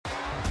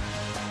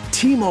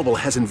T-Mobile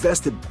has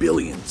invested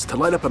billions to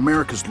light up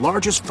America's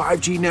largest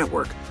 5G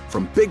network,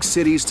 from big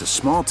cities to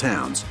small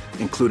towns,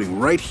 including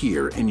right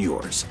here in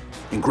yours.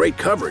 And great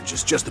coverage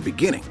is just the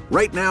beginning.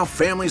 Right now,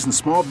 families and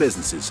small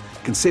businesses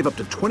can save up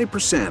to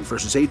 20%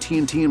 versus AT&T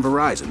and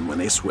Verizon when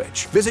they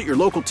switch. Visit your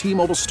local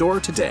T-Mobile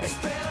store today.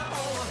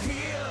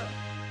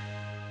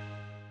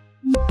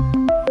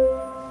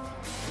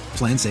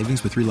 Plan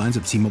savings with 3 lines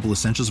of T-Mobile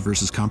Essentials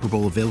versus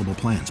comparable available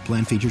plans.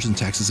 Plan features and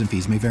taxes and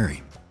fees may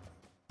vary.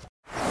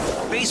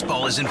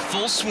 Baseball is in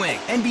full swing.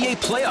 NBA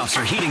playoffs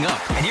are heating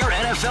up, and your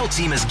NFL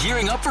team is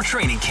gearing up for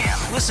training camp.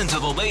 Listen to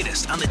the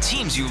latest on the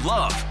teams you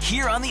love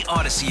here on the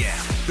Odyssey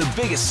app.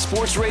 The biggest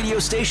sports radio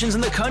stations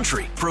in the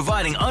country,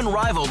 providing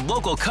unrivaled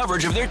local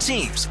coverage of their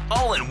teams,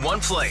 all in one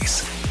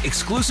place.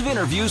 Exclusive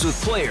interviews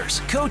with players,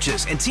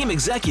 coaches, and team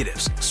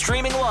executives,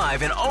 streaming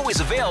live and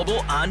always available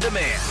on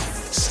demand.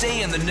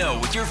 Stay in the know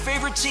with your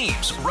favorite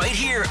teams right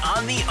here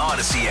on the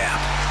Odyssey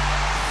app.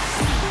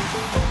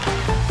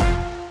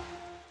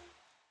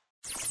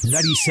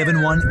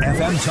 97.1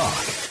 FM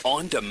Talk.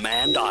 On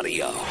demand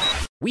audio.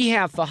 We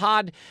have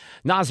Fahad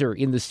Nasser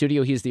in the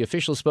studio. He is the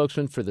official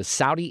spokesman for the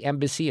Saudi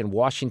Embassy in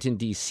Washington,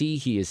 D.C.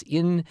 He is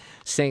in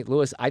St.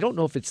 Louis. I don't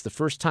know if it's the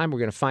first time. We're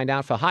going to find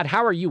out. Fahad,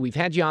 how are you? We've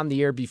had you on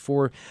the air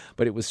before,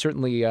 but it was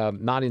certainly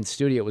not in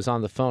studio. It was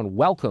on the phone.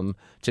 Welcome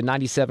to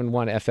 97.1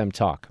 FM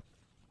Talk.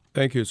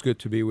 Thank you. It's good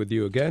to be with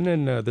you again,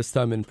 and this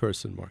time in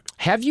person, Mark.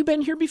 Have you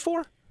been here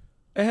before?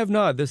 I have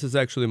not. This is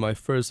actually my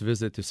first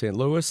visit to St.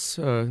 Louis,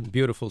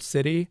 beautiful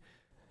city,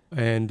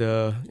 and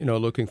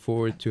looking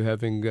forward to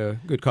having a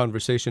good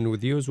conversation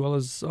with you as well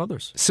as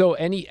others. So,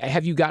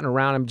 have you gotten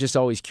around? I'm just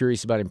always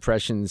curious about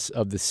impressions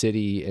of the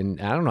city,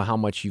 and I don't know how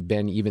much you've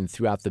been even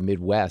throughout the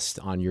Midwest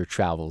on your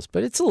travels,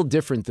 but it's a little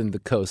different than the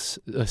coast,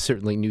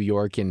 certainly New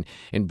York and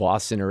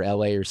Boston or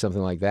L.A. or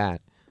something like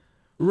that.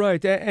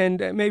 Right,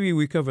 and maybe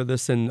we covered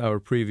this in our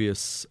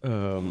previous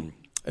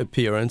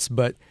appearance,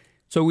 but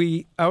so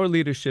our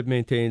leadership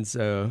maintains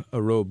a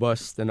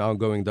robust and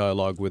ongoing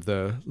dialogue with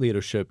the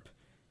leadership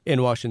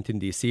in Washington,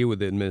 D.C., with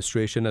the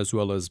administration, as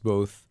well as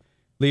both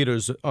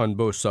leaders on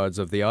both sides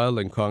of the aisle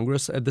in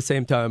Congress. At the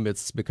same time,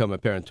 it's become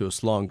apparent to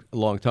us a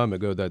long time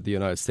ago that the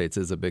United States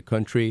is a big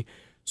country.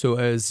 So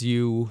as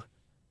you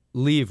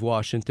leave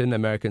Washington,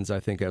 Americans,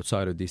 I think,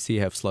 outside of D.C.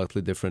 have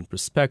slightly different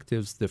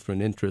perspectives,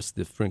 different interests,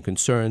 different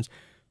concerns.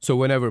 So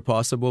whenever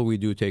possible, we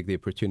do take the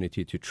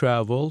opportunity to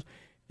travel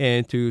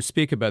and to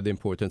speak about the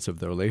importance of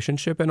the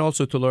relationship, and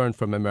also to learn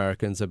from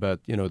Americans about,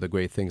 the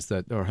great things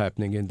that are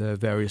happening in the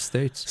various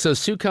states. So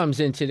Sue comes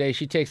in today.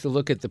 She takes a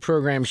look at the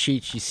program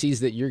sheet. She sees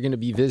that you're going to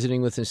be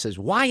visiting with us and says,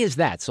 why is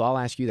that? So I'll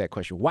ask you that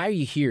question. Why are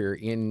you here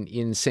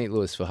in St.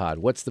 Louis, Fahad?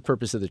 What's the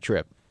purpose of the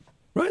trip?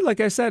 Right. Like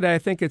I said, I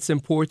think it's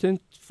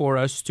important for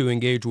us to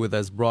engage with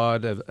as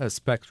broad a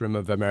spectrum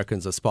of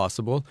Americans as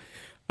possible.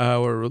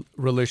 Our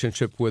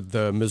relationship with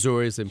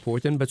Missouri is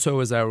important, but so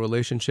is our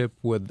relationship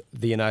with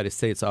the United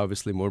States,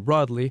 obviously more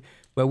broadly.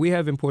 But we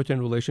have important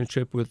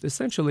relationship with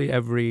essentially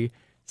every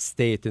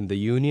state in the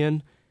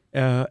union.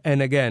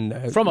 And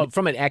again,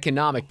 from an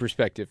economic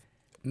perspective,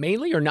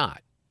 mainly or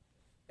not?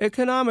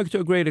 Economic to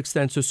a great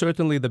extent. So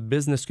certainly the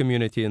business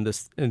community in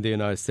the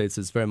United States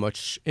is very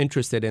much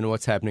interested in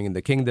what's happening in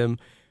the kingdom.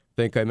 I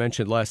think I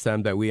mentioned last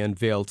time that we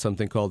unveiled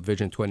something called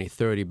Vision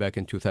 2030 back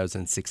in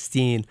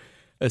 2016.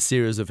 A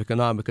series of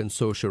economic and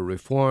social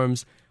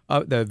reforms.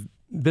 The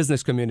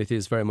business community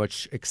is very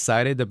much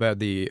excited about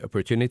the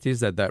opportunities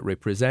that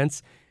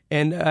represents.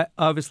 And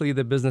obviously,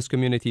 the business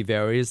community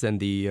varies and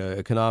the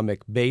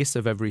economic base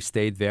of every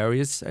state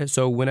varies.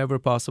 So whenever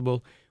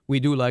possible, we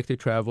do like to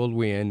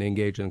travel and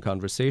engage in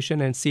conversation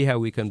and see how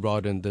we can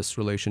broaden this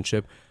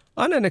relationship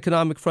on an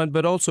economic front,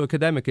 but also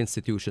academic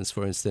institutions,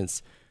 for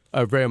instance,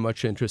 are very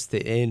much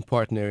interested in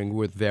partnering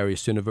with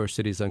various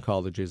universities and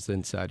colleges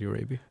in Saudi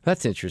Arabia.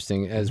 That's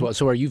interesting as well.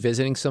 So are you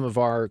visiting some of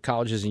our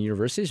colleges and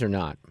universities or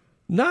not?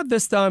 Not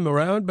this time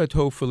around, but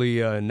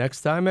hopefully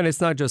next time. And it's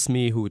not just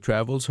me who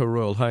travels. Her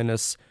Royal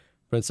Highness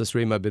Princess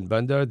Rima bin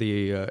Bandar,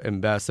 the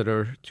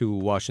ambassador to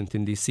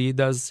Washington, D.C.,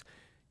 does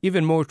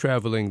even more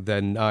traveling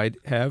than I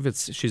have.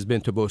 She's been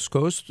to both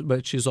coasts,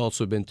 but she's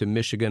also been to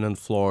Michigan and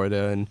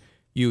Florida and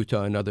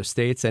Utah and other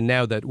states. And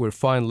now that we're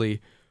finally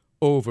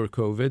over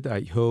COVID,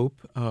 I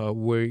hope,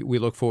 we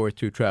look forward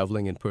to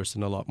traveling in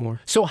person a lot more.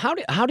 So how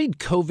did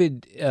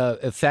COVID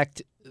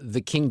affect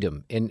the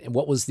kingdom, and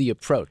what was the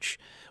approach?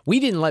 We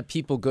didn't let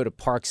people go to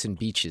parks and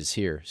beaches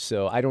here,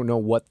 so I don't know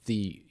what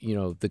the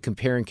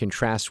compare and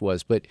contrast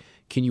was, but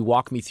can you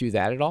walk me through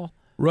that at all?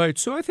 Right.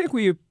 So I think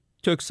we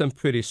took some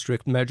pretty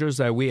strict measures.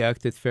 We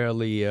acted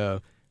fairly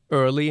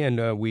early,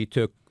 and we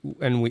took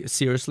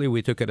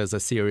it as a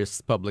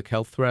serious public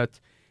health threat.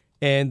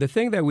 And the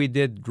thing that we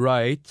did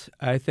right,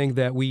 I think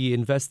that we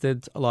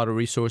invested a lot of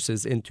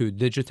resources into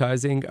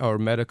digitizing our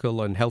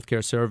medical and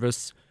healthcare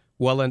service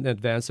well in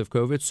advance of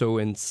COVID. So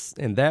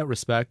in that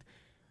respect,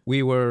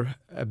 we were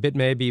a bit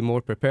maybe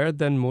more prepared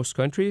than most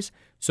countries.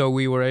 So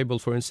we were able,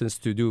 for instance,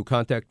 to do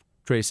contact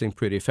tracing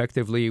pretty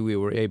effectively. We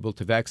were able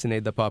to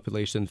vaccinate the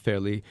population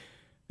fairly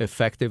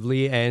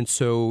effectively. And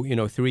so,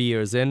 3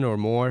 years in or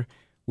more,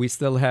 we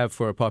still have,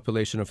 for a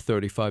population of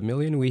 35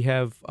 million, we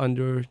have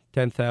under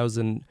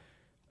 10,000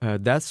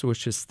 deaths,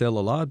 which is still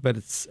a lot, but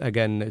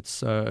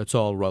it's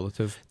all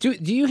relative.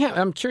 Do you have?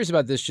 I'm curious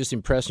about this. Just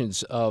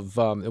impressions of.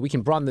 We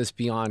can broaden this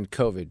beyond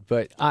COVID,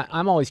 but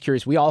I'm always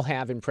curious. We all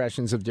have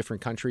impressions of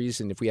different countries,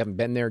 and if we haven't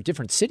been there,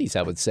 different cities.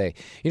 I would say,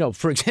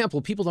 for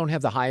example, people don't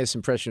have the highest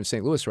impression of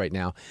St. Louis right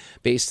now,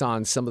 based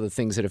on some of the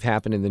things that have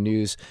happened in the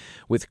news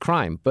with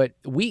crime. But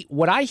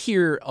what I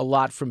hear a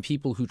lot from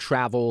people who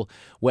travel,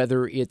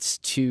 whether it's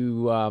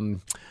to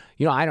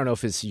I don't know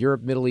if it's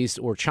Europe, Middle East,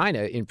 or China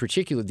in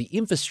particular, the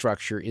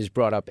infrastructure is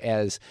brought up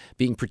as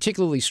being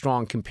particularly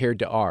strong compared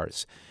to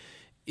ours.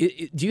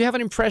 Do you have an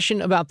impression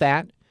about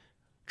that?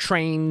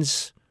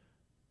 Trains,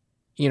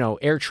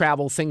 air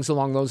travel, things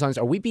along those lines.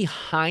 Are we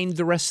behind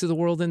the rest of the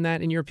world in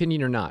that, in your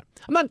opinion, or not?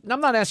 I'm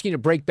not asking you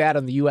to break bad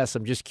on the U.S.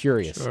 I'm just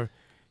curious. Sure.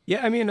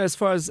 Yeah, I mean, as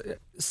far as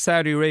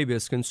Saudi Arabia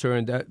is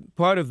concerned,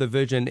 part of the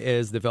vision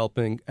is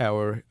developing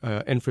our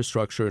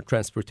infrastructure,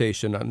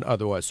 transportation, and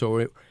otherwise. So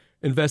we're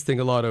investing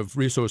a lot of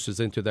resources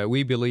into that.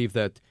 We believe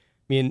that,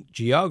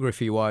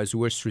 geography-wise,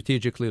 we're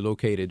strategically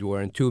located.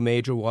 We're in two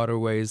major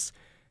waterways,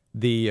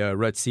 the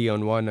Red Sea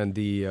on one and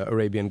the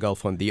Arabian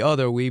Gulf on the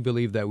other. We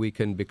believe that we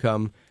can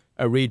become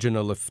a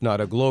regional, if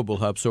not a global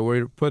hub. So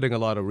we're putting a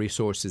lot of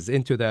resources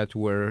into that.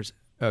 We're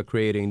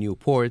creating new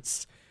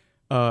ports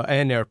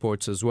and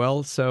airports as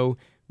well. So,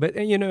 but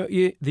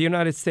the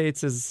United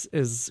States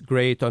is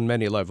great on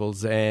many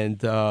levels, and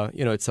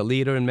it's a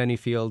leader in many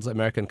fields.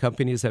 American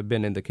companies have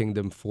been in the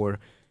kingdom for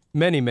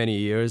many, many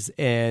years,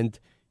 and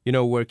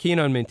we're keen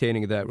on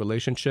maintaining that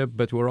relationship.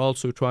 But we're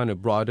also trying to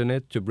broaden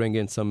it to bring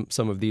in some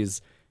of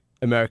these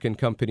American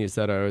companies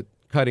that are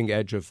cutting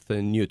edge of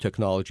the new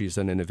technologies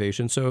and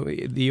innovation. So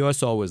the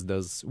U.S. always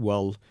does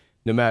well,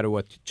 no matter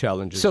what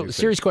challenges. So,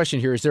 serious question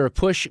here. Is there a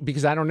push?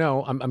 Because I don't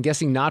know. I'm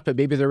guessing not, but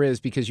maybe there is,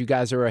 because you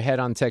guys are ahead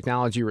on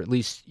technology, or at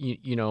least,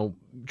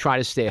 try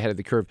to stay ahead of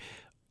the curve.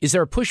 Is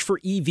there a push for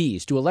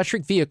EVs? Do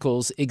electric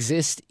vehicles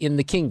exist in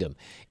the kingdom?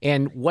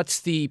 And what's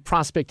the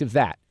prospect of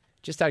that?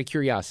 Just out of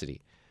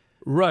curiosity.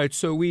 Right.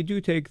 So we do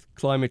take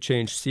climate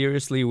change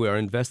seriously. We are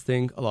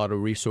investing a lot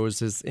of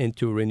resources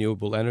into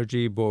renewable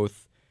energy,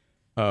 both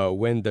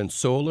wind and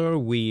solar.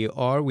 We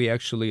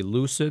actually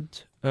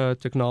Lucid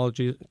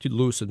technology, to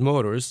Lucid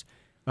Motors,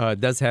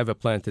 does have a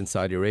plant in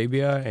Saudi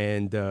Arabia,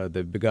 and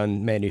they've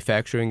begun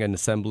manufacturing and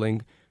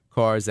assembling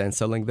cars and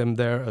selling them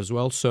there as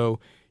well. So,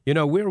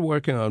 we're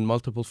working on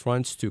multiple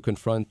fronts to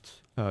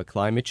confront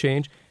climate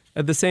change.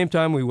 At the same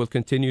time, we will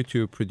continue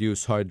to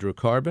produce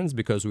hydrocarbons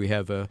because we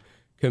have a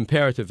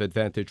comparative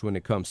advantage when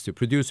it comes to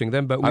producing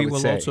them, but we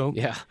will also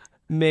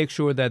make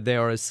sure that they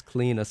are as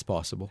clean as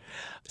possible.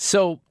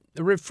 So,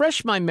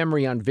 refresh my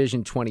memory on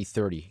Vision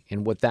 2030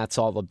 and what that's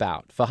all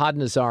about. Fahad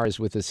Nazar is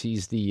with us.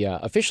 He's the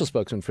official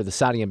spokesman for the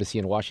Saudi Embassy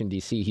in Washington,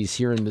 D.C. He's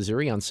here in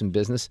Missouri on some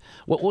business.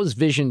 What was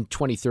Vision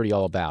 2030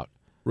 all about?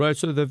 Right,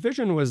 so the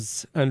vision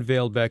was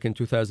unveiled back in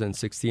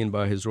 2016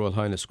 by His Royal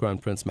Highness Crown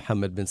Prince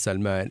Mohammed bin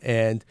Salman,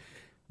 and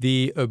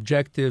the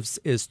objectives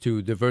is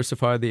to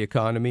diversify the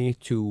economy,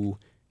 to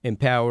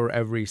empower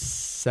every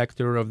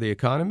sector of the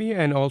economy,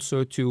 and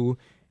also to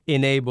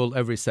enable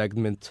every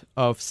segment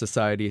of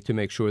society to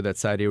make sure that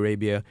Saudi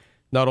Arabia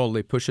not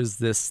only pushes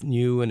this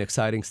new and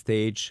exciting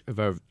stage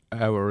of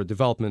our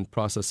development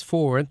process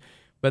forward,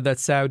 but that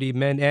Saudi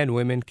men and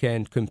women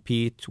can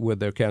compete with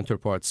their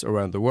counterparts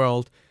around the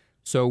world.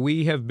 So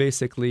we have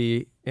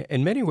basically,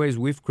 in many ways,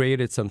 we've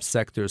created some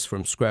sectors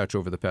from scratch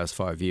over the past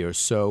 5 years.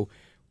 So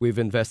we've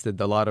invested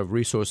a lot of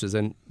resources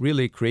and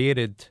really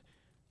created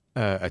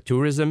a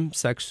tourism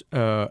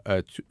sector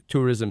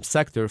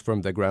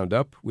from the ground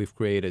up. We've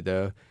created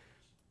an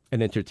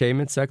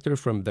entertainment sector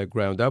from the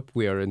ground up.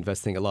 We are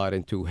investing a lot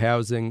into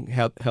housing,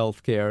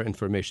 healthcare,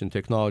 information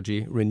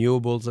technology,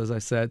 renewables, as I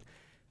said.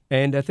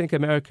 And I think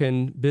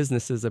American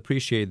businesses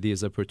appreciate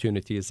these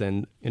opportunities.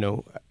 And,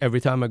 every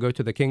time I go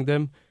to the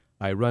kingdom,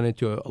 I run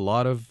into a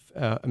lot of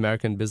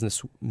American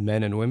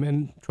businessmen and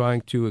women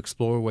trying to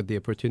explore what the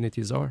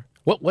opportunities are.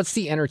 What's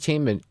the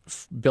entertainment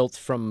built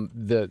from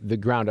the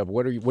ground up?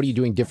 What are you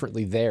doing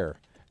differently there?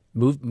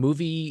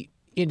 Movie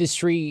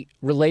industry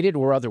related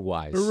or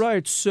otherwise?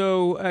 Right.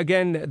 So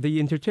again, the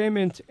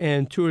entertainment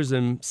and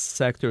tourism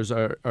sectors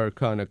are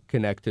kind of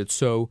connected.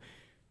 So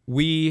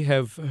we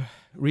have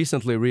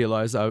recently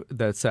realized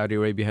that Saudi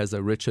Arabia has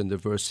a rich and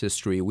diverse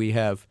history. We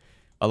have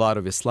a lot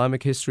of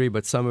Islamic history,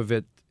 but some of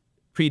it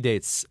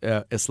predates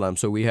Islam.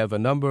 So we have a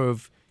number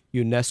of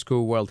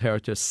UNESCO World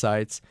Heritage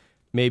Sites,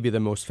 maybe the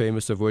most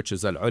famous of which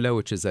is Al-Ula,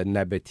 which is a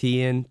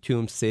Nabatean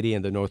tomb city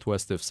in the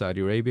northwest of Saudi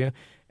Arabia.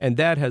 And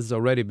that has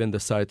already been the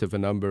site of a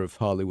number of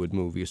Hollywood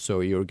movies. So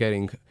you're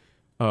getting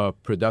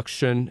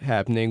production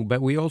happening.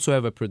 But we also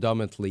have a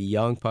predominantly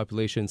young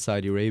population in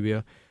Saudi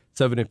Arabia.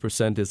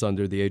 70% is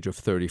under the age of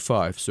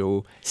 35.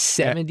 So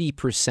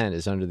 70%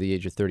 is under the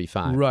age of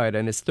 35. Right,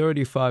 and it's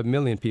 35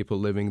 million people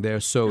living there.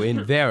 So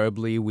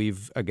invariably,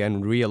 we've,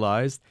 again,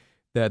 realized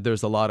that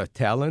there's a lot of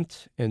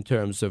talent in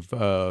terms of,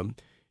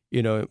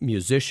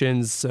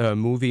 musicians,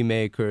 movie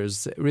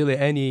makers, really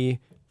any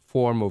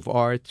form of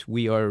art.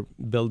 We are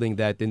building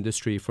that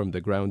industry from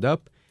the ground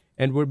up.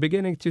 And we're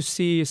beginning to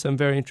see some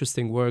very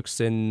interesting works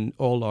in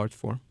all art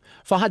form.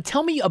 Fahad,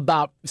 tell me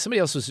about, somebody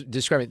else was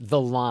describing the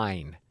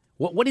line.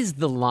 What is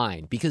the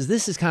line? Because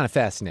this is kind of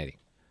fascinating.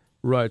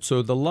 Right.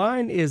 So the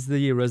line is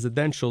the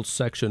residential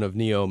section of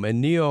NEOM.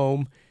 And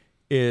NEOM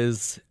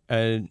is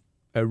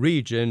a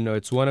region,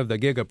 it's one of the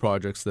giga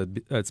projects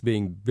that's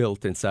being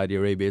built in Saudi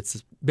Arabia.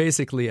 It's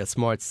basically a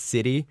smart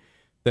city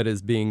that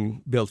is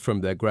being built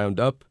from the ground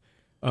up.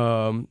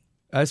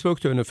 I spoke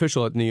to an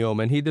official at NEOM,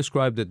 and he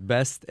described it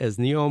best as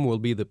NEOM will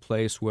be the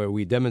place where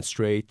we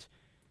demonstrate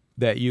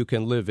that you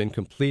can live in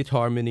complete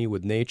harmony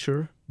with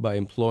nature by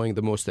employing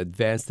the most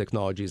advanced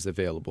technologies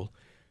available.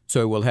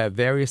 So it will have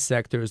various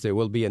sectors. There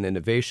will be an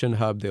innovation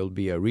hub. There will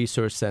be a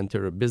research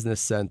center, a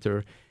business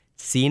center.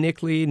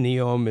 Scenically,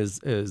 NEOM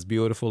is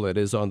beautiful. It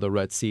is on the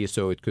Red Sea,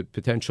 so it could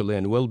potentially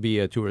and will be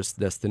a tourist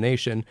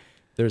destination.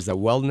 There's a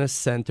wellness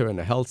center and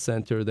a health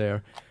center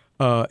there.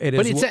 I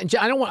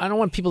don't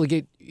want people to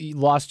get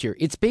lost here.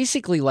 It's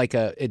basically like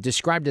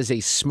described as a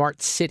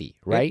smart city,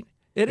 right?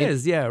 It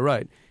is, yeah,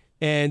 right.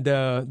 And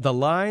the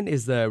line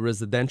is the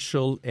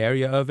residential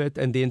area of it,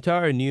 and the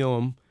entire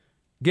NEOM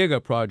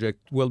Giga project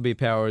will be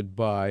powered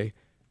by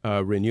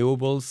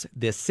renewables.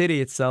 The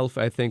city itself,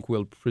 I think,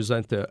 will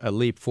present a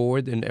leap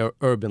forward in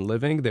urban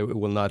living. They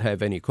will not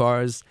have any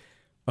cars.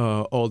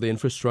 All the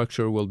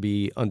infrastructure will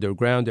be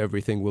underground.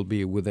 Everything will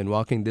be within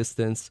walking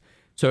distance.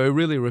 So it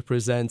really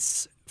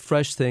represents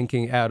fresh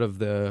thinking, out of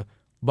the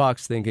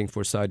box thinking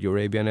for Saudi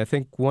Arabia. And I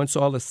think once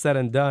all is said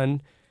and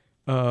done,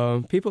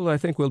 people, I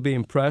think, will be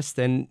impressed.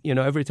 And,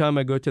 every time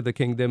I go to the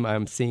kingdom,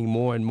 I'm seeing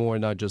more and more,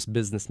 not just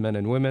businessmen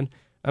and women.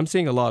 I'm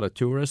seeing a lot of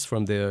tourists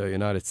from the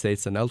United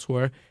States and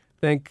elsewhere.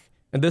 And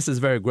this is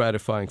very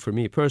gratifying for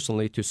me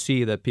personally to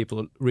see that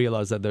people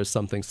realize that there's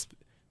something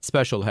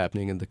special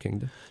happening in the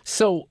kingdom.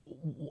 So,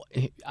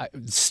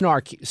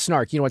 snark. You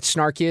know what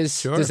snark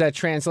is? Sure. Does that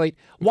translate?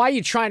 Why are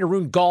you trying to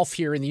ruin golf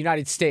here in the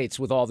United States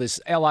with all this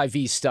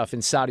LIV stuff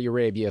in Saudi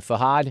Arabia,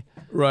 Fahad?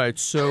 Right.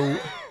 So,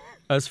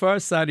 as far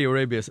as Saudi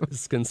Arabia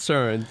is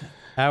concerned,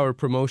 our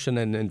promotion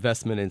and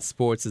investment in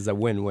sports is a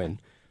win-win.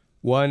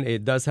 One,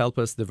 it does help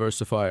us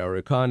diversify our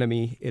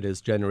economy. It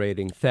is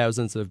generating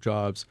thousands of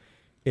jobs.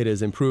 It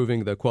is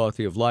improving the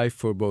quality of life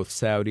for both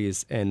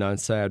Saudis and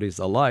non-Saudis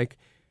alike.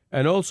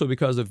 And also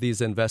because of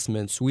these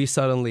investments, we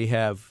suddenly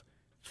have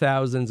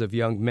thousands of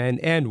young men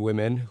and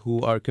women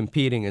who are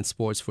competing in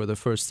sports for the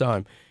first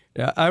time.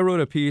 I wrote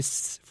a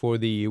piece for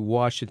the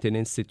Washington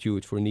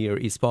Institute for Near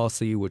East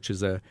Policy, which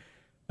is a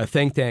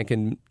think tank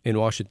in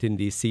Washington,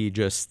 D.C.,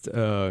 just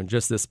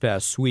this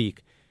past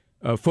week,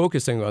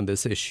 focusing on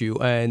this issue.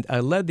 And I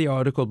led the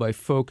article by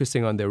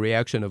focusing on the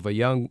reaction of a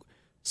young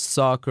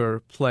soccer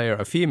player,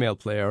 a female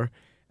player,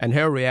 and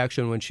her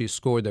reaction when she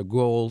scored a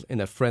goal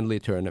in a friendly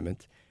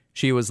tournament.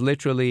 She was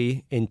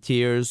literally in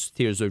tears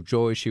of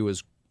joy. She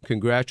was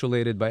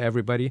congratulated by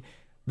everybody.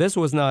 This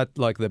was not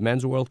like the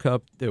Men's World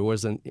Cup. It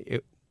wasn't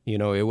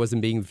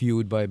being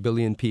viewed by a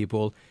billion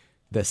people.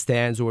 The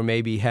stands were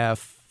maybe half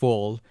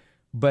full,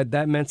 but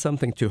that meant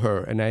something to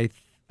her. And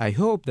I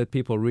hope that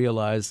people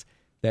realize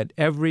that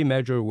every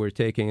measure we're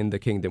taking in the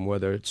kingdom,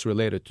 whether it's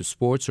related to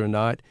sports or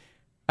not,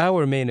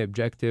 our main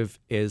objective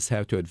is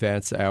how to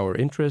advance our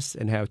interests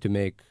and how to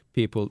make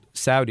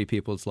Saudi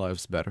people's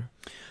lives better.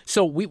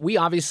 So we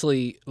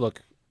obviously,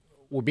 look,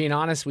 we're being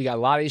honest, we got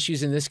a lot of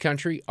issues in this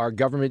country. Our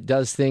government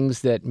does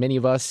things that many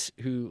of us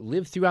who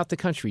live throughout the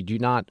country do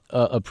not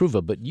approve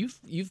of. But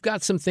you've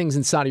got some things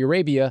in Saudi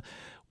Arabia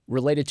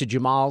related to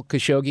Jamal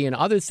Khashoggi and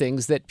other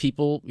things that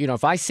people,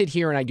 if I sit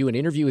here and I do an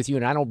interview with you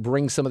and I don't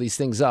bring some of these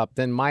things up,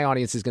 then my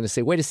audience is going to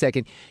say, wait a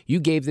second, you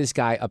gave this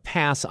guy a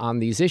pass on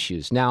these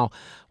issues. Now,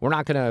 we're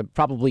not going to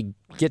probably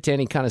get to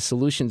any kind of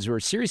solutions or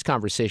a serious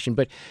conversation,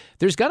 but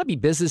there's got to be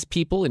business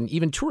people and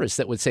even tourists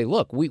that would say,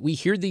 look, we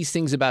hear these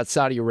things about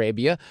Saudi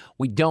Arabia.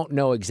 We don't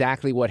know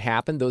exactly what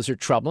happened. Those are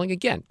troubling.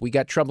 Again, we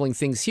got troubling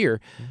things here.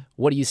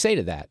 What do you say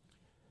to that?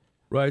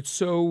 Right.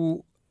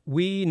 So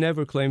we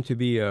never claim to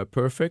be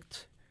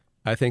perfect.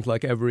 I think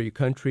like every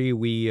country,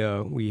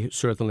 we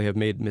certainly have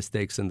made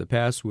mistakes in the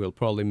past. We'll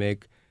probably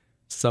make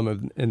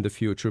some in the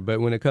future.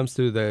 But when it comes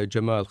to the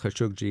Jamal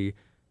Khashoggi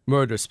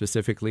murder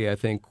specifically, I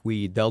think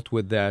we dealt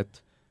with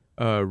that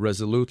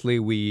resolutely.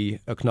 We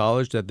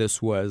acknowledged that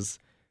this was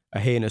a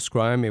heinous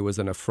crime. It was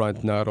an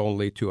affront not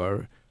only to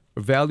our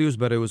values,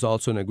 but it was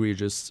also an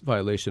egregious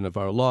violation of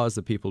our laws.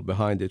 The people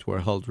behind it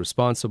were held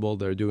responsible.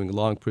 They're doing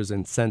long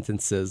prison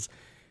sentences.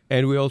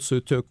 And we also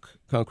took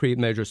concrete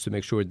measures to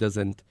make sure it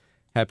doesn't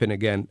happen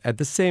again. At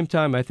the same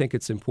time, I think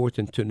it's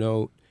important to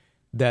note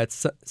that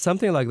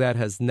something like that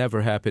has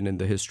never happened in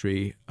the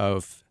history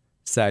of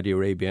Saudi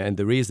Arabia. And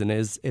the reason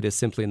is it is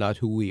simply not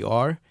who we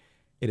are.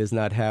 It is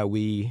not how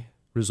we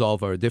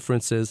resolve our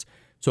differences.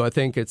 So I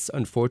think it's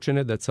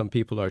unfortunate that some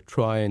people are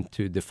trying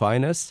to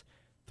define us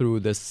through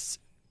this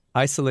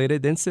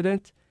isolated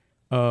incident.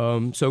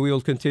 So we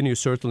will continue,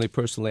 certainly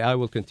personally, I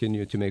will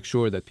continue to make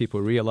sure that people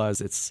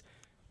realize it's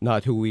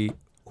not who we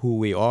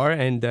are.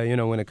 And,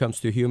 when it comes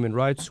to human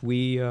rights,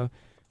 we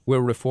we're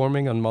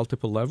reforming on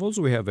multiple levels.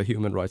 We have a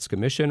Human Rights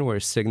Commission. We're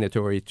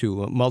signatory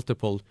to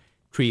multiple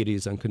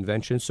treaties and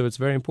conventions, so it's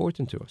very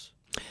important to us.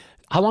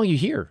 How long are you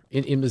here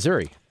in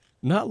Missouri?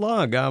 Not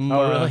long.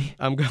 Really?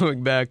 I'm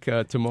going back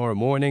tomorrow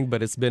morning,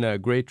 but it's been a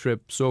great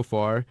trip so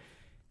far,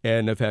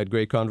 and I've had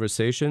great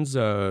conversations,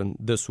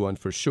 this one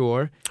for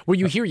sure. Were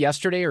you here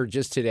yesterday or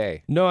just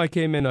today? No, I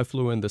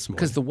flew in this morning.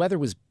 Because the weather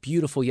was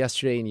beautiful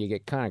yesterday, and you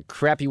get kind of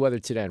crappy weather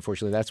today,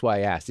 unfortunately. That's why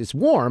I asked. It's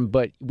warm,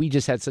 but we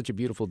just had such a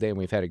beautiful day, and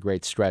we've had a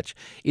great stretch.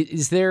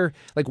 Is there,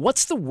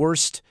 what's the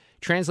worst...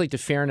 Translate to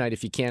Fahrenheit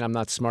if you can. I'm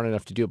not smart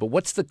enough to do it. But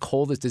what's the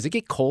coldest? Does it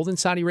get cold in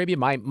Saudi Arabia?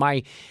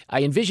 I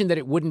envision that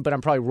it wouldn't, but I'm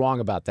probably wrong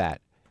about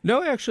that.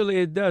 No, actually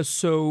it does.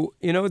 So,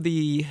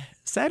 the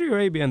Saudi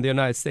Arabia and the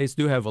United States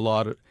do have a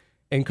lot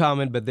in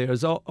common, but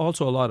there's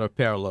also a lot of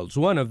parallels.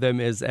 One of them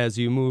is as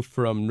you move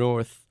from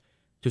north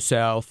to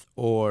south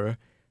or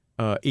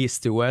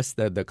east to west,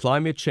 that the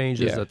climate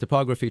changes, the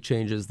topography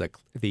changes,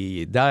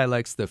 the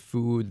dialects, the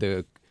food,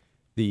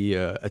 the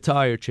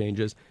attire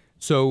changes.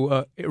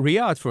 So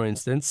Riyadh, for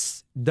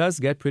instance, does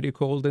get pretty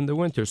cold in the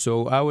winter.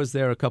 So I was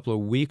there a couple of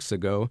weeks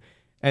ago,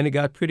 and it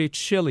got pretty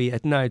chilly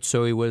at night.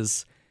 So it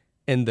was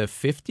in the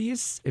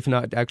 50s, if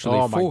not actually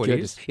 40s. Oh, my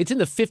goodness. It's in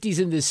the 50s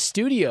in this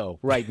studio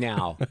right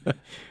now. It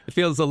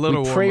feels a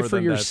little warmer pray for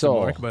than your that,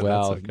 soul. Mark, but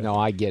well, that's okay. No,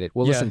 I get it.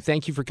 Well, listen,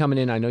 thank you for coming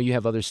in. I know you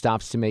have other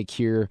stops to make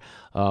here.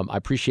 I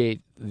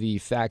appreciate the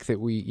fact that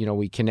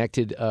we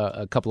connected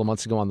a couple of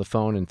months ago on the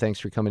phone, and thanks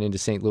for coming into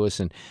St. Louis,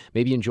 and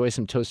maybe enjoy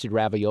some toasted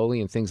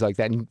ravioli and things like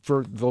that. And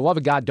for the love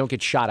of God, don't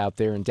get shot out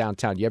there in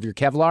downtown. You have your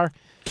Kevlar?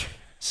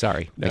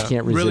 Sorry, I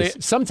can't resist. Really?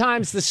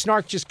 Sometimes the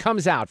snark just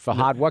comes out,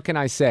 Fahad. What can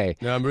I say?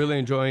 No, I'm really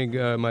enjoying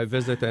my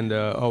visit, and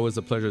always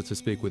a pleasure to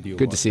speak with you.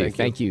 Good to see you.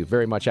 Thank you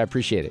very much. I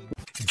appreciate it.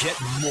 Get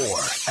more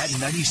at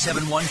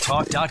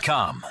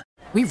 971talk.com.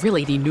 We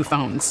really need new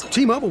phones.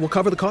 T-Mobile will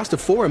cover the cost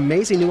of 4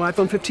 amazing new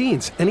iPhone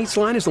 15s, and each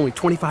line is only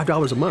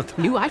 $25 a month.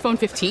 New iPhone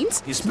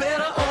 15s? It's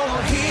better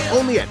over here.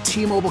 Only at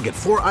T-Mobile, get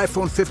 4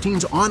 iPhone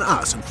 15s on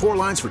us and 4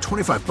 lines for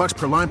 $25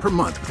 per line per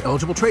month with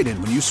eligible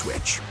trade-in when you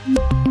switch.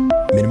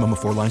 Minimum of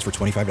 4 lines for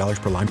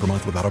 $25 per line per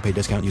month with autopay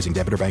discount using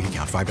debit or bank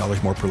account.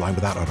 $5 more per line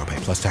without autopay,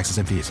 plus taxes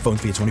and fees. Phone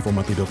fee at 24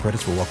 monthly bill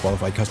credits for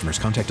well-qualified customers.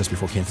 Contact us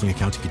before canceling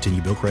account to continue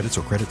bill credits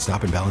or credit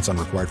stop and balance on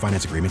required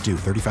finance agreement due.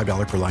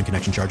 $35 per line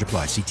connection charge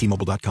applies. See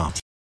T-Mobile.com.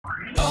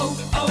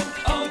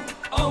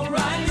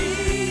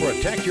 O'Reilly.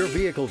 Protect your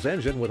vehicle's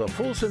engine with a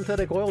full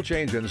synthetic oil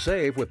change and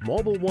save with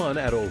Mobil 1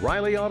 at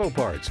O'Reilly Auto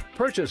Parts.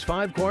 Purchase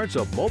 5 quarts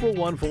of Mobil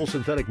 1 full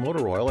synthetic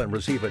motor oil and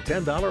receive a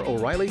 $10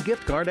 O'Reilly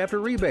gift card after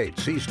rebate.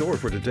 See store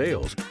for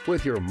details.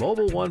 With your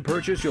Mobil 1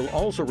 purchase, you'll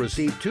also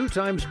receive 2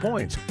 times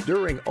points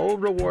during O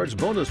Rewards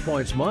Bonus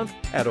Points Month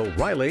at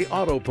O'Reilly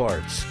Auto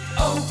Parts.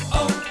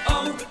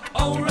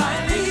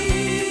 O'Reilly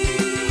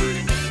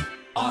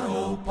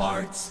Auto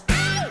Parts.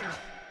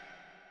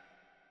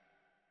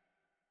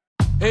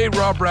 Hey,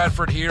 Rob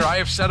Bradford here. I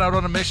have set out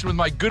on a mission with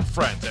my good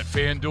friends at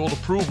FanDuel to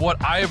prove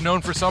what I have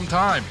known for some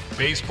time.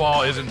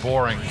 Baseball isn't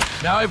boring.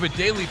 Now I have a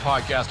daily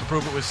podcast to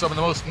prove it with some of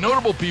the most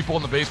notable people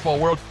in the baseball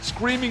world,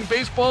 screaming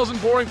baseball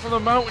isn't boring from the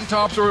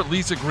mountaintops, or at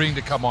least agreeing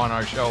to come on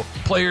our show.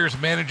 Players,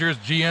 managers,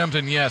 GMs,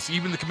 and yes,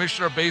 even the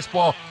commissioner of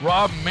baseball,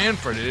 Rob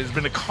Manfred. It has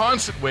been a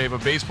constant wave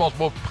of baseball's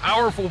most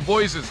powerful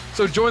voices.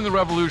 So join the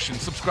revolution.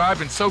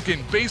 Subscribe and soak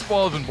in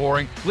Baseball Isn't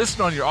Boring.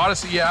 Listen on your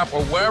Odyssey app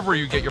or wherever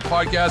you get your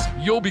podcasts.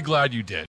 You'll be glad you did.